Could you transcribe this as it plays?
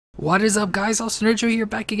What is up, guys? FallenRedZeo here,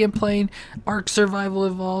 back again playing ARK Survival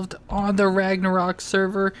Evolved on the Ragnarok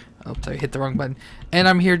server. Oh, sorry, hit the wrong button. And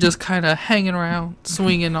I'm here just kind of hanging around,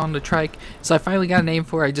 swinging on the trike. So I finally got a name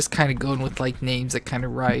for it. I just kind of going with like names that kind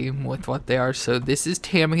of rhyme with what they are. So this is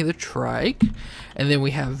Tammy the Trike. And then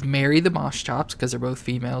we have Mary the Mosh Chops, because they're both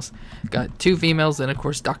females. Got two females, and of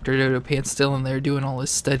course Dr. Dodo Pants still in there doing all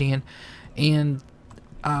his studying. And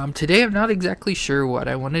today I'm not exactly sure what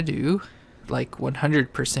I want to do. Like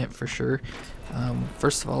 100% for sure.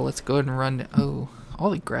 First of all, let's go ahead and run. Oh, all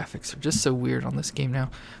the graphics are just so weird on this game now.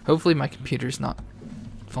 Hopefully my computer's not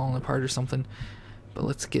falling apart or something. But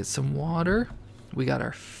let's get some water. We got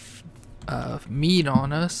our meat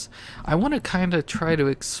on us. I want to kind of try to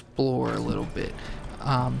explore a little bit.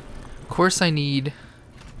 Of course I need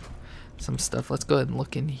some stuff. Let's go ahead and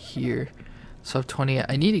look in here. So I have 20.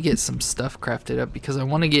 I need to get some stuff crafted up because I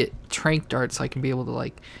want to get Tranq darts so I can be able to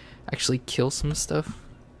like actually kill some stuff.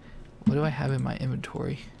 What do I have in my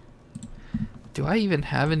inventory? Do I even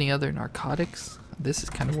have any other narcotics? This is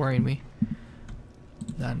kind of worrying me.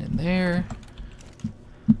 None in there.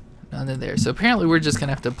 None in there. So apparently we're just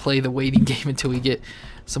gonna have to play the waiting game until we get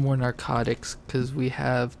some more narcotics, because we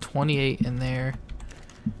have 28 in there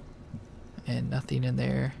and nothing in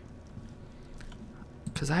there,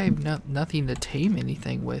 because I have nothing to tame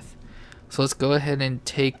anything with. So let's go ahead and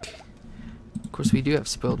take. Of course, we do have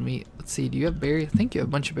spoiled meat. Let's see, do you have berries? I think you have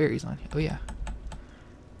a bunch of berries on you. Oh, yeah.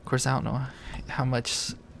 Of course, I don't know how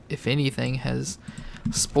much, if anything, has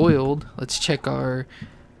spoiled. Let's check our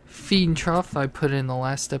feeding trough I put in the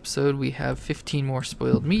last episode. We have 15 more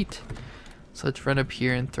spoiled meat. So let's run up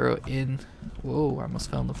here and throw it in. Whoa, I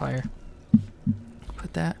almost fell in the fire.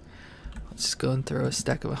 Put that. Let's just go and throw a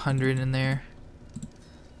stack of 100 in there.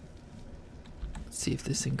 Let's see if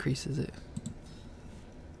this increases it.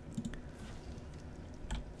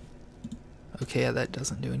 Okay, yeah, that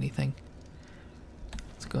doesn't do anything.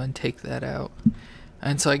 Let's go ahead and take that out.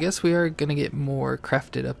 And so I guess we are gonna get more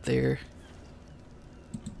crafted up there.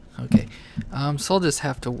 Okay, so I'll just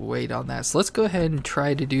have to wait on that. So let's go ahead and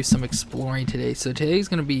try to do some exploring today. So today's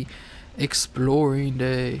gonna be exploring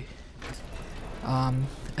day. I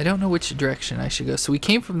don't know which direction I should go. So we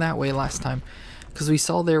came from that way last time because we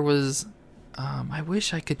saw there was. I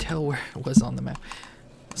wish I could tell where it was on the map.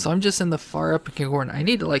 So I'm just in the far up corner. I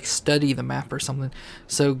need to like study the map or something.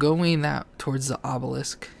 So going that towards the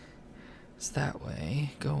obelisk is that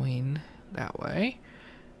way. Going that way.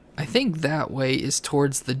 I think that way is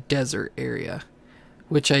towards the desert area,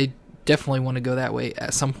 which I definitely want to go that way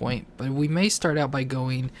at some point. But we may start out by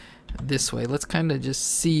going this way. Let's kind of just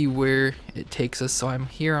see where it takes us. So I'm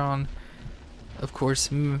here on, of course,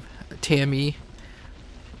 Tammy.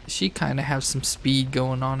 She kind of has some speed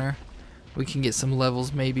going on her. We can get some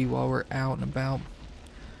levels maybe while we're out and about.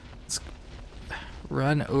 Let's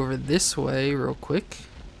run over this way real quick.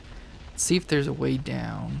 Let's see if there's a way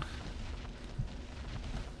down.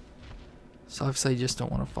 So obviously I just don't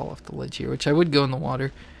want to fall off the ledge here, which I would go in the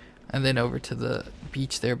water and then over to the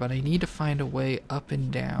beach there, but I need to find a way up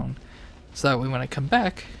and down so that way when I come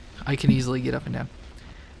back I can easily get up and down.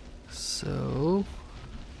 So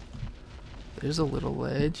there's a little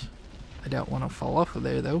ledge. I don't want to fall off of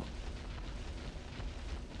there though.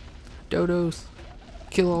 Dodos.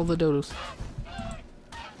 Kill all the dodos.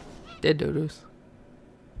 Dead dodos.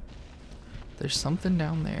 There's something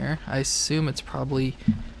down there. I assume it's probably.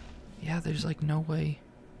 Yeah, there's like no way.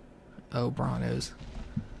 Oh, Bronos.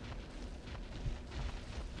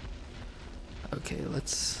 Okay,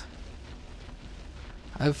 let's.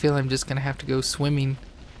 I have a feeling I'm just gonna have to go swimming,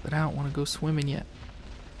 but I don't want to go swimming yet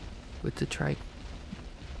with the trike.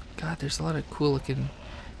 God, there's a lot of cool looking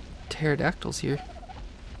pterodactyls here.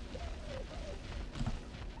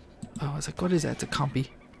 Oh, I was like, what is that? It's a compy.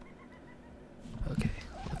 Okay,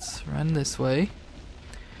 let's run this way.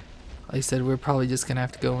 Like I said, we're probably just gonna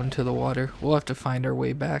have to go into the water. We'll have to find our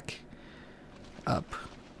way back up.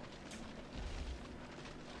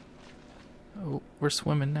 Oh, we're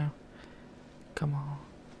swimming now. Come on.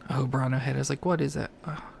 Oh, brown head. I was like, what is that?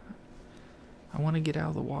 Oh, I want to get out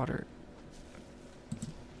of the water.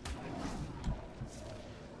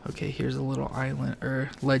 Okay, here's a little island or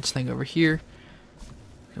ledge thing over here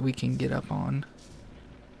that we can get up on.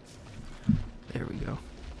 There we go.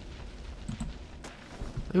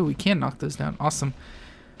 Oh, we can knock those down. Awesome.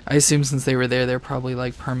 I assume since they were there, they're probably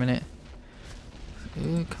like permanent.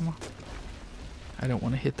 Come on. I don't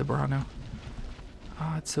want to hit the Brano.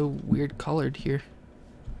 Oh, it's so weird colored here.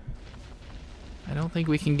 I don't think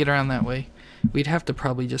we can get around that way. We'd have to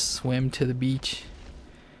probably just swim to the beach.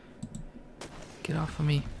 Get off of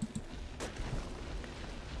me.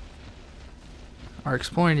 Our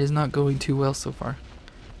exploring is not going too well so far.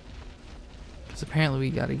 Because apparently we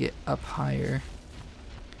gotta get up higher.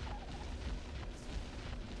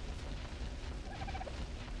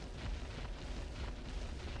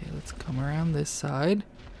 Okay, let's come around this side.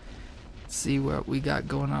 See what we got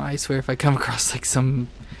going on. I swear if I come across like some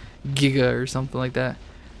Giga or something like that,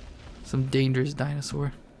 some dangerous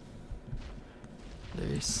dinosaur,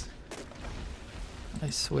 I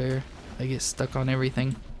swear I get stuck on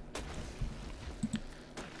everything.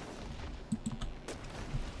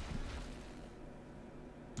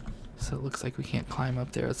 So it looks like we can't climb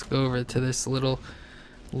up there. Let's go over to this little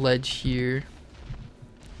ledge here.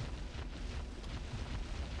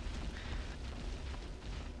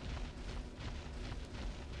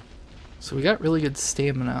 So we got really good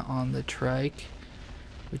stamina on the trike,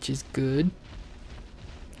 which is good.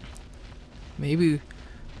 Maybe, of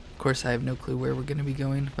course I have no clue where we're going to be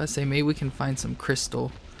going, but I say maybe we can find some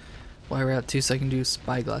crystal while we're out too, so I can do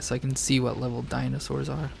spyglass so I can see what level dinosaurs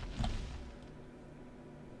are.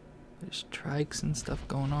 There's trikes and stuff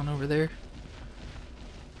going on over there.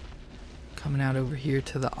 Coming out over here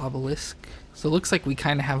to the obelisk. So it looks like we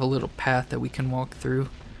kind of have a little path that we can walk through.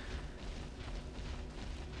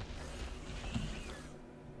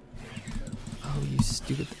 Oh, you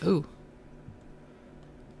stupid. Oh.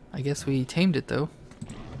 I guess we tamed it though.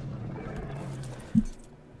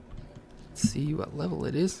 Let's see what level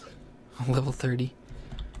it is. Level 30.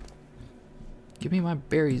 Give me my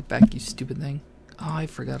berries back, you stupid thing. Oh, I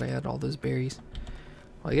forgot I had all those berries.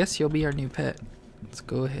 Well, I guess you'll be our new pet. Let's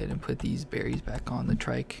go ahead and put these berries back on the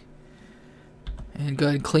trike. And go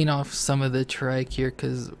ahead and clean off some of the trike here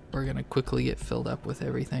because we're going to quickly get filled up with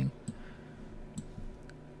everything.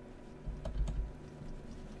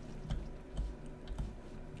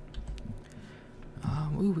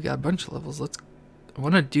 Ooh, we got a bunch of levels. I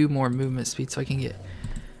want to do more movement speed so I can get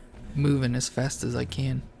moving as fast as I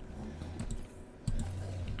can.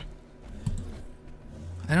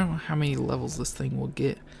 I don't know how many levels this thing will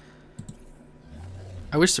get.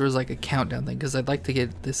 I wish there was like a countdown thing because I'd like to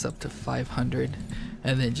get this up to 500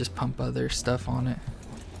 and then just pump other stuff on it.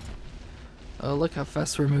 Oh, look how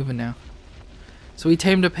fast we're moving now. So we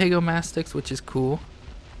tamed a Pegomastix, which is cool.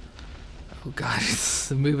 Oh god,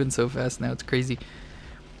 it's moving so fast now, it's crazy.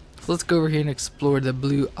 So let's go over here and explore the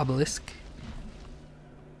blue obelisk.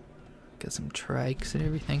 Got some trikes and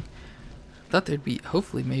everything. Thought there'd be,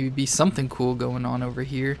 hopefully maybe be something cool going on over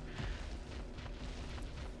here.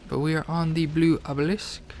 But we are on the blue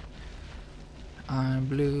obelisk. I'm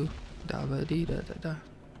blue. Da ba dee da da da.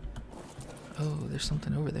 Oh, there's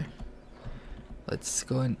something over there. Let's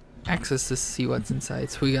go and access this, see what's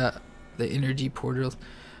inside. So we got the energy portals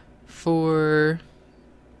for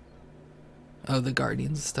the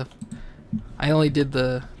guardians and stuff. I only did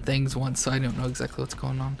the things once, so I don't know exactly what's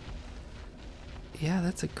going on. Yeah,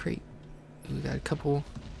 that's a crate. We got a couple.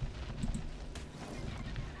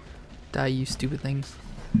 Die, you stupid things.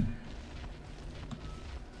 Yeah,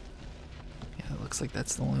 it looks like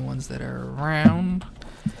that's the only ones that are around.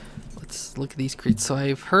 Let's look at these crates. So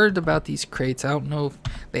I've heard about these crates. I don't know if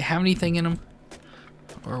they have anything in them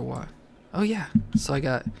or what. Oh yeah, so I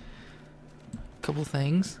got a couple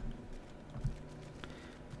things.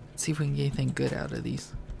 Let's see if we can get anything good out of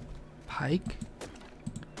these. Pike.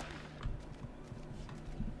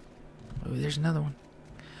 Oh, there's another one.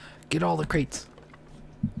 Get all the crates.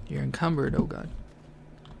 You're encumbered. Oh god.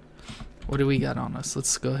 What do we got on us?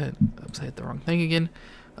 Let's go ahead. Oops, I hit the wrong thing again.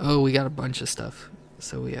 Oh, we got a bunch of stuff.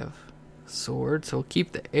 So we have swords. So we'll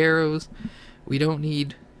keep the arrows. We don't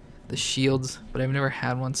need the shields, but I've never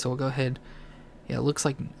had one, so we'll go ahead. Yeah, it looks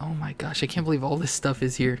like, oh my gosh, I can't believe all this stuff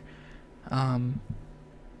is here.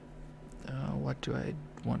 What do I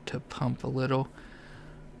want to pump a little?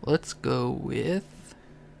 Let's go with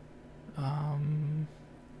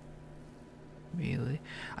melee.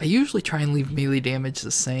 I usually try and leave melee damage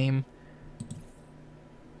the same.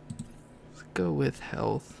 Let's go with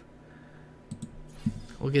health.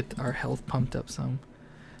 We'll get our health pumped up some.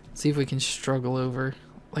 See if we can struggle over.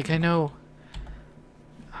 Like, I know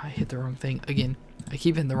I hit the wrong thing again. I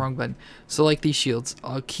keep hitting the wrong button. So like these shields,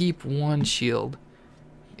 I'll keep one shield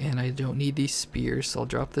and I don't need these spears, so I'll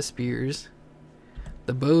drop the spears.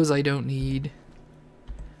 The bows I don't need,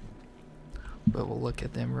 but we'll look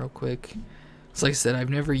at them real quick. So like I said, I've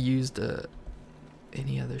never used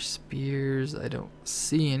any other spears. I don't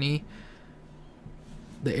see any.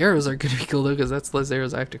 The arrows are gonna be cool though, because that's less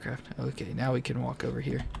arrows I have to craft. Okay, now we can walk over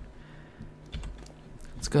here.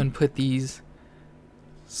 Let's go and put these.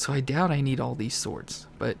 So I doubt I need all these swords,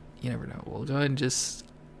 but you never know. We'll go ahead and just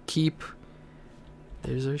keep.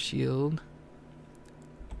 There's our shield.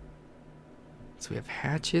 So we have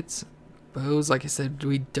hatchets, bows. Like I said,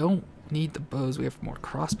 we don't need the bows. We have more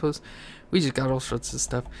crossbows. We just got all sorts of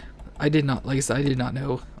stuff. I did not, like I said, I did not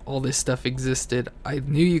know all this stuff existed. I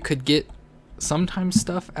knew you could get sometimes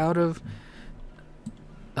stuff out of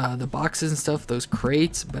the boxes and stuff, those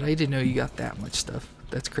crates, but I didn't know you got that much stuff.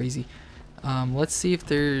 That's crazy. Let's see if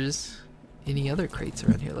there's any other crates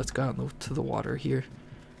around here. Let's go out to the water here.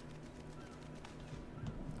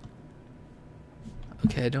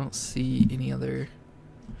 Okay, I don't see any other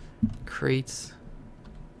crates.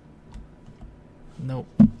 Nope.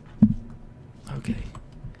 Okay.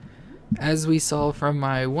 As we saw from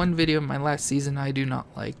my one video in my last season, I do not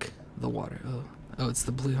like the water. Oh, it's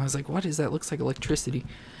the blue. I was like, what is that? Looks like electricity.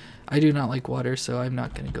 I do not like water, so I'm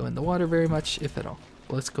not going to go in the water very much, if at all.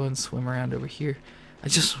 Let's go and swim around over here. I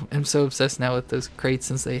just am so obsessed now with those crates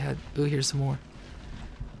since they had... Oh, here's some more.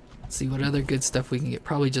 Let's see what other good stuff we can get.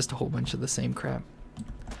 Probably just a whole bunch of the same crap.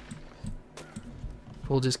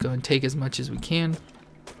 We'll just go and take as much as we can.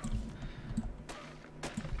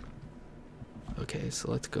 Okay,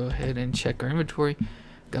 so let's go ahead and check our inventory.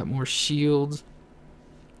 Got more shields.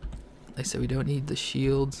 Like I said, we don't need the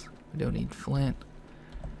shields. We don't need flint.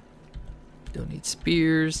 Don't need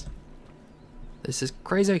spears. This is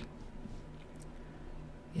crazy.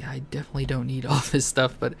 Yeah, I definitely don't need all this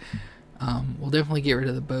stuff, but we'll definitely get rid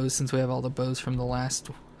of the bows since we have all the bows from the last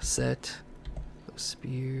set. Those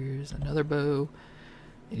spears, another bow.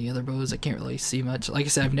 Any other bows? I can't really see much. Like I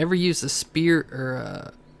said, I've never used a spear or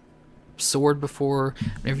a sword before.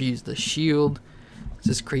 I've never used the shield. This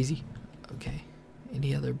is crazy. Okay.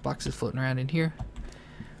 Any other boxes floating around in here?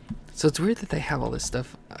 So it's weird that they have all this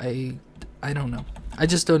stuff. I don't know. I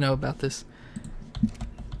just don't know about this.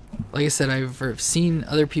 Like I said, I've seen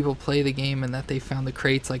other people play the game and that they found the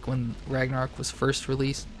crates like when Ragnarok was first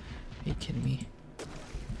released. Are you kidding me?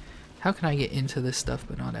 How can I get into this stuff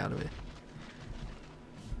but not out of it?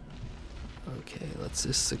 Okay, let's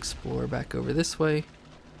just explore back over this way.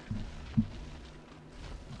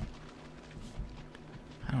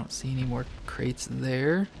 I don't see any more crates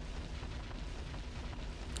there.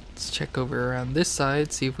 Let's check over around this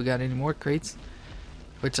side, see if we got any more crates.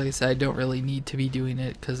 Which, like I said, I don't really need to be doing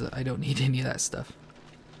it because I don't need any of that stuff.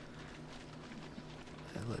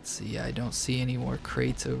 Let's see, I don't see any more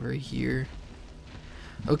crates over here.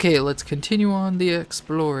 Okay, let's continue on the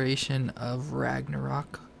exploration of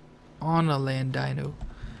Ragnarok on a land dino.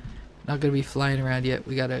 Not gonna be flying around yet.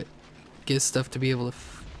 We gotta get stuff to be able to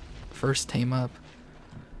first tame up.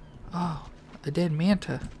 Oh, a dead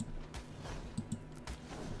manta.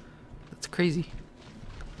 That's crazy.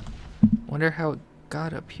 Wonder how it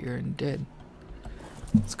got up here and dead.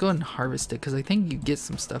 Let's go and harvest it because I think you get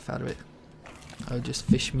some stuff out of it. Oh, just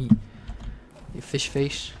fish meat. You fish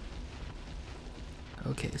face.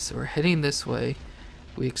 Okay, so we're heading this way.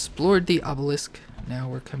 We explored the obelisk. Now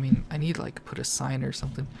we're coming. I need like put a sign or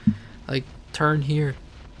something. Like turn here.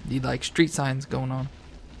 Need like street signs going on.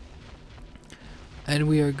 And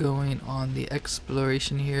we are going on the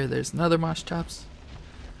exploration here. There's another mosh chops.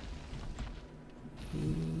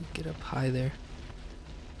 Ooh, get up high there.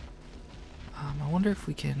 I wonder if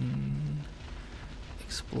we can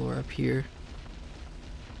explore up here.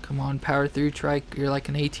 Come on, power through, Trike. You're like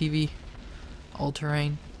an ATV.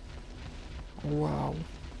 All-terrain. Wow.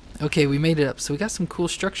 Okay, we made it up. So we got some cool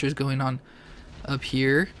structures going on up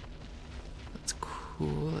here. That's cool.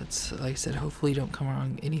 Let's, like I said, hopefully don't come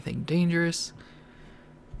around anything dangerous.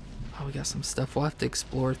 Oh, we got some stuff. We'll have to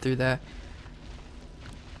explore through that.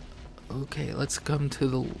 Okay, let's come to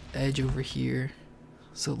the edge over here.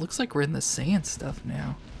 So it looks like we're in the sand stuff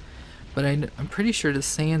now. But I'm pretty sure the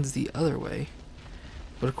sand's the other way.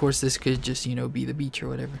 But of course this could just, you know, be the beach or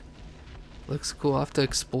whatever. Looks cool. I'll have to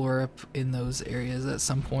explore up in those areas at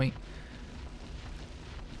some point.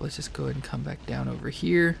 Let's just go ahead and come back down over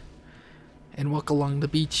here. And walk along the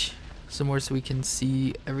beach some more so we can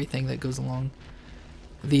see everything that goes along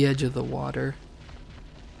the edge of the water.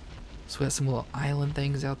 So we got some little island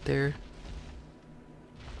things out there.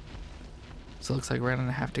 So it looks like we're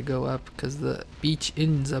gonna have to go up because the beach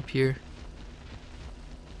ends up here.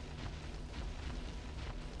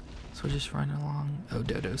 So we're just running along. Oh,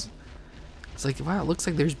 dodos. It's like, wow, it looks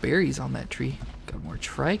like there's berries on that tree. Got more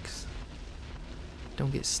trikes.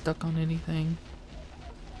 Don't get stuck on anything.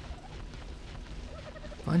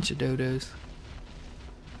 Bunch of dodos.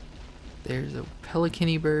 There's a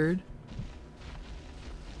pelican-y bird.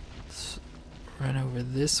 Let's run over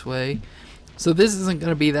this way. So this isn't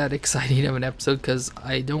going to be that exciting of an episode because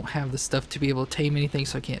I don't have the stuff to be able to tame anything,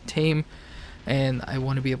 so I can't tame. And I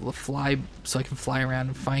want to be able to fly so I can fly around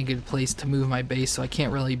and find a good place to move my base, so I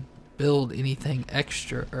can't really build anything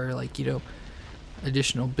extra or like, you know,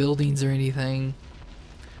 additional buildings or anything.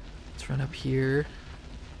 Let's run up here.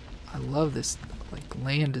 I love this like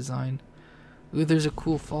land design. Ooh, there's a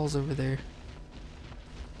cool falls over there.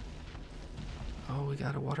 Oh, we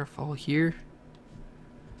got a waterfall here.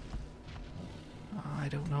 I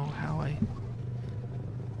don't know how I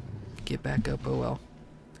get back up. Oh well.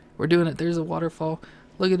 We're doing it. There's a waterfall.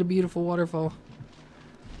 Look at the beautiful waterfall.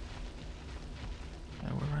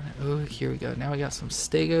 Oh, we're running. Oh, here we go. Now we got some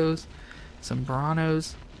stegos, some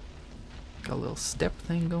branos. Got a little step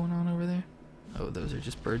thing going on over there. Oh, those are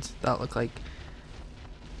just birds. That look like...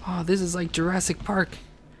 Oh, this is like Jurassic Park.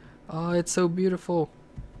 Oh, it's so beautiful.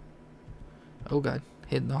 Oh god,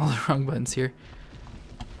 hitting all the wrong buttons here.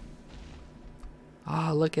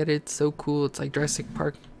 Ah, look at it. It's so cool. It's like Jurassic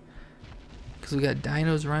Park. Because we got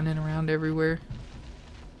dinos running around everywhere.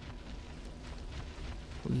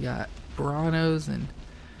 We got branos and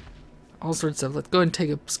all sorts of stuff. Let's go and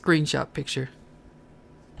take a screenshot picture.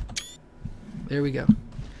 There we go.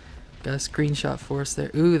 Got a screenshot for us there.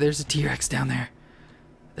 Ooh, there's a T-Rex down there.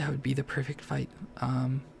 That would be the perfect fight.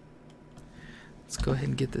 Let's go ahead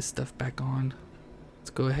and get this stuff back on. Let's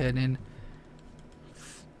go ahead and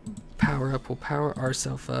power up. We'll power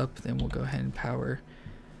ourselves up. Then we'll go ahead and power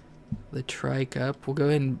the Trike up. We'll go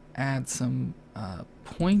ahead and add some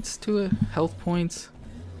points to it. Health points.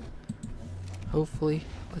 Hopefully.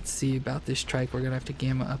 Let's see about this Trike. We're going to have to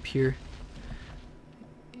gamma up here.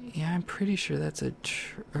 Yeah, I'm pretty sure that's a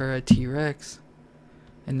T-Rex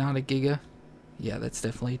and not a Giga. Yeah, that's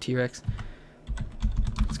definitely a T-Rex.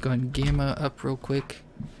 Let's go ahead and gamma up real quick.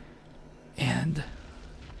 And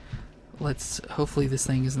let's, hopefully this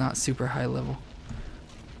thing is not super high level.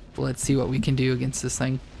 But let's see what we can do against this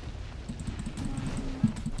thing.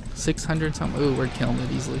 600 something. Ooh, we're killing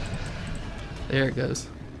it easily. There it goes.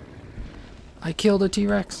 I killed a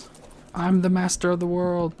T-Rex. I'm the master of the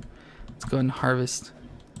world. Let's go ahead and harvest.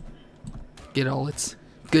 Get all its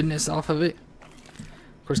goodness off of it.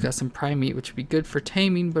 Of course, got some prime meat, which would be good for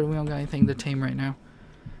taming, but we don't got anything to tame right now.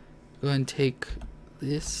 Go ahead and take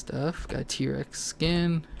this stuff. Got T-Rex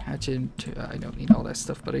skin, hatchet. I don't need all that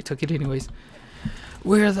stuff, but I took it anyways.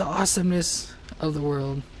 We're the awesomeness of the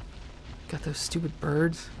world. Got those stupid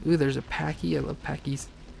birds. Ooh, there's a Packy. I love Packies.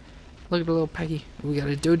 Look at the little Packy. We got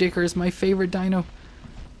a Doedicurus, my favorite dino.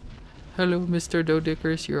 Hello, Mr.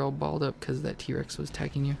 Doedicurus. You're all balled up because that T-Rex was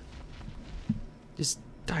attacking you. Just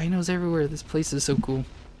dinos everywhere. This place is so cool.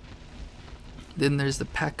 Then there's the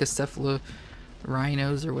Pachycephala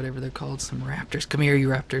rhinos or whatever they're called. Some raptors. Come here, you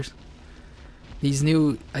raptors. These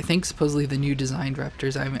new, I think supposedly the new designed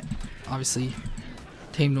raptors. I haven't obviously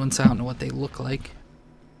tamed one, so I don't know what they look like.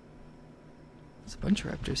 There's a bunch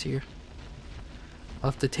of raptors here.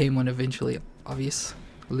 I'll have to tame one eventually,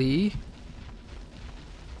 obviously.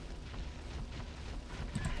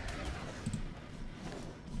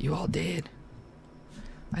 You all dead.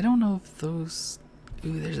 I don't know if those...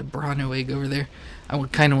 Ooh, there's a Brano egg over there. I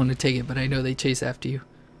would kind of want to take it, but I know they chase after you.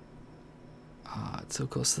 Ah, it's so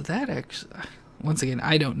cool. So that actually... Once again,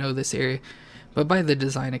 I don't know this area, but by the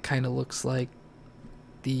design, it kind of looks like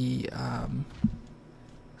the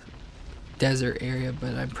desert area,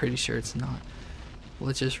 but I'm pretty sure it's not.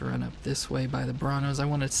 Let's just run up this way by the Branos. I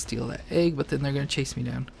want to steal that egg, but then they're going to chase me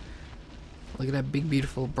down. Look at that big,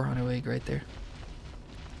 beautiful Brano egg right there.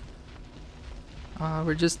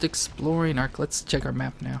 We're just exploring ARK. Let's check our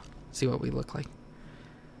map now. See what we look like.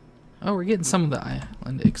 Oh, we're getting some of the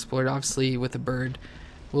island explored. Obviously, with a bird,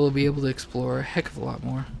 we'll be able to explore a heck of a lot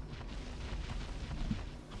more.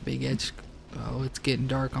 Big edge. Oh, it's getting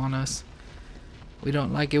dark on us. We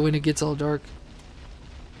don't like it when it gets all dark.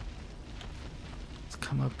 Let's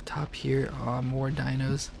come up top here. Oh, more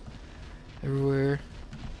dinos everywhere.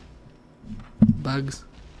 Bugs.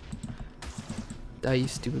 Die, you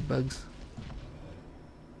stupid bugs.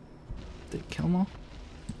 Did it kill them all?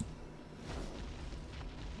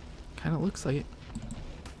 Kind of looks like it.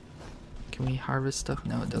 Can we harvest stuff?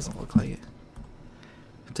 No, it doesn't look like it.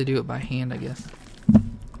 Have to do it by hand, I guess.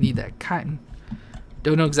 Need that chitin.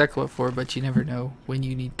 Don't know exactly what for, but you never know when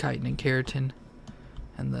you need chitin and keratin.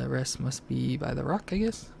 And the rest must be by the rock, I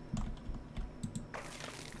guess.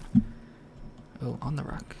 Oh, on the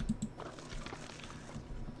rock.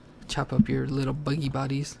 Chop up your little buggy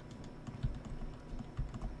bodies.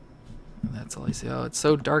 And that's all I see. Oh, it's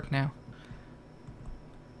so dark now.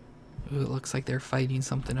 Ooh, it looks like they're fighting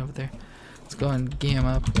something over there. Let's go and gam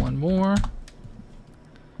up one more.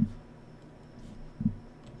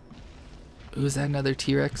 Ooh, is that another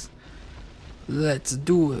T-Rex? Let's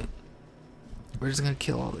do it. We're just gonna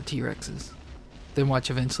kill all the T-Rexes. Then watch,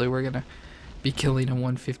 eventually we're gonna be killing a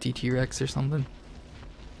 150 T-Rex or something.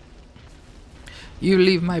 You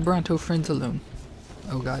leave my Bronto friends alone.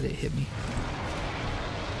 Oh god, it hit me.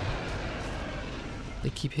 They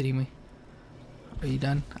keep hitting me. Are you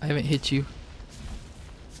done? I haven't hit you.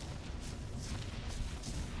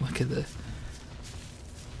 Look at the...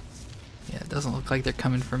 Yeah, it doesn't look like they're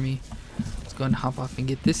coming for me. Let's go and hop off and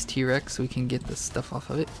get this T-Rex so we can get the stuff off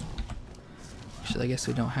of it. Actually, I guess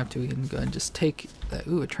we don't have to. We can go and just take that.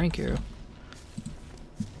 Ooh, a Tranq arrow.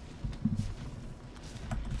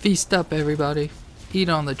 Feast up, everybody. Eat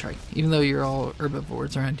on the Trike. Even though you're all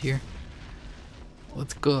herbivores around here.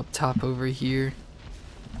 Let's go up top over here.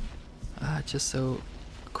 Just so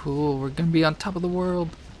cool. We're gonna be on top of the world.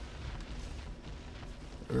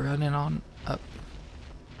 Running on up.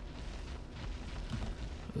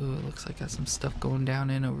 Ooh, it looks like I got some stuff going down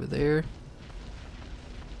in over there.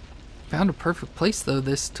 Found a perfect place though,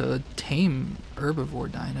 this to tame herbivore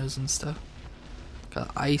dinos and stuff.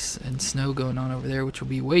 Got ice and snow going on over there, which will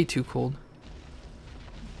be way too cold.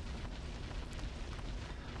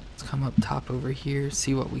 Let's come up top over here,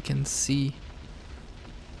 see what we can see.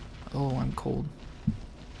 Oh, I'm cold.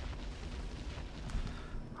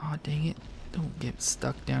 Oh, dang it. Don't get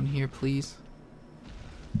stuck down here, please.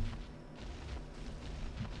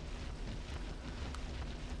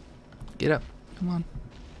 Get up. Come on.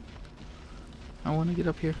 I want to get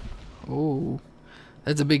up here. Oh,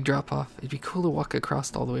 that's a big drop off. It'd be cool to walk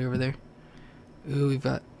across all the way over there. Ooh, we've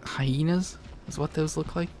got hyenas. Is what those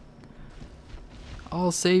look like.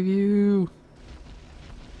 I'll save you.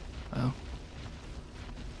 Oh.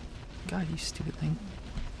 God, you stupid thing.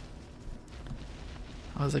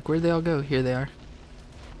 I was like, where'd they all go? Here they are.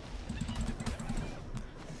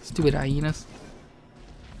 Stupid hyenas.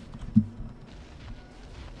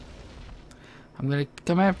 I'm gonna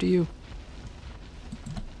come after you.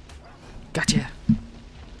 Gotcha.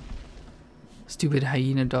 Stupid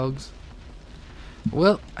hyena dogs.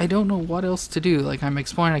 Well, I don't know what else to do. Like, I'm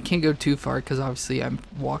exploring. I can't go too far because obviously I'm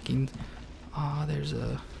walking. Oh, there's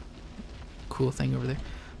a cool thing over there.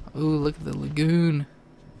 Oh, look at the lagoon.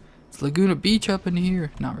 It's Laguna Beach up in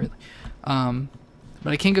here. Not really.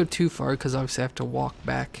 But I can't go too far because obviously I have to walk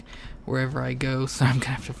back wherever I go. So I'm going to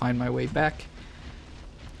have to find my way back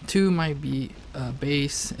to my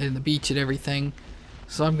base and the beach and everything.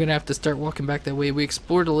 So I'm going to have to start walking back that way. We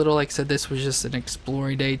explored a little. Like I said, this was just an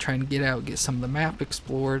exploring day, trying to get out, get some of the map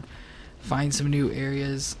explored, find some new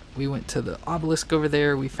areas. We went to the obelisk over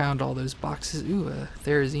there. We found all those boxes. Ooh,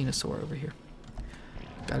 there's a Xenosaur over here.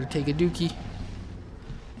 Gotta take a dookie.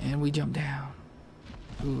 And we jump down.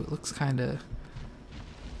 Ooh, it looks kind of...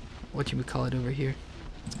 what you would call it over here.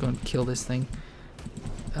 Let's go and kill this thing.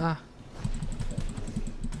 Ah.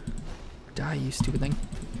 Die, you stupid thing.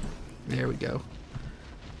 There we go.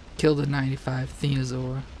 Killed a 95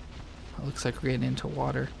 Xenosaur. It looks like we're getting into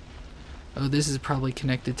water. Oh, this is probably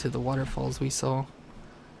connected to the waterfalls we saw,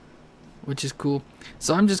 which is cool.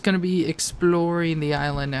 So I'm just going to be exploring the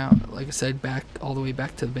island now. Like I said, back all the way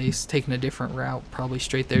back to the base, taking a different route, probably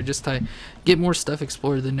straight there, just to get more stuff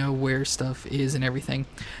explored, to know where stuff is and everything.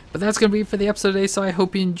 But that's going to be it for the episode today, so I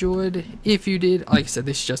hope you enjoyed. If you did, like I said,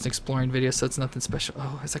 this is just an exploring video, so it's nothing special.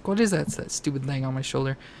 Oh, I was like, what is that? It's that stupid thing on my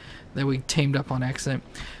shoulder that we tamed up on accident.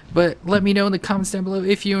 But let me know in the comments down below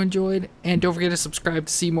if you enjoyed, and don't forget to subscribe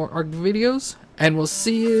to see more ARK videos, and we'll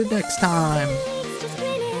see you next time.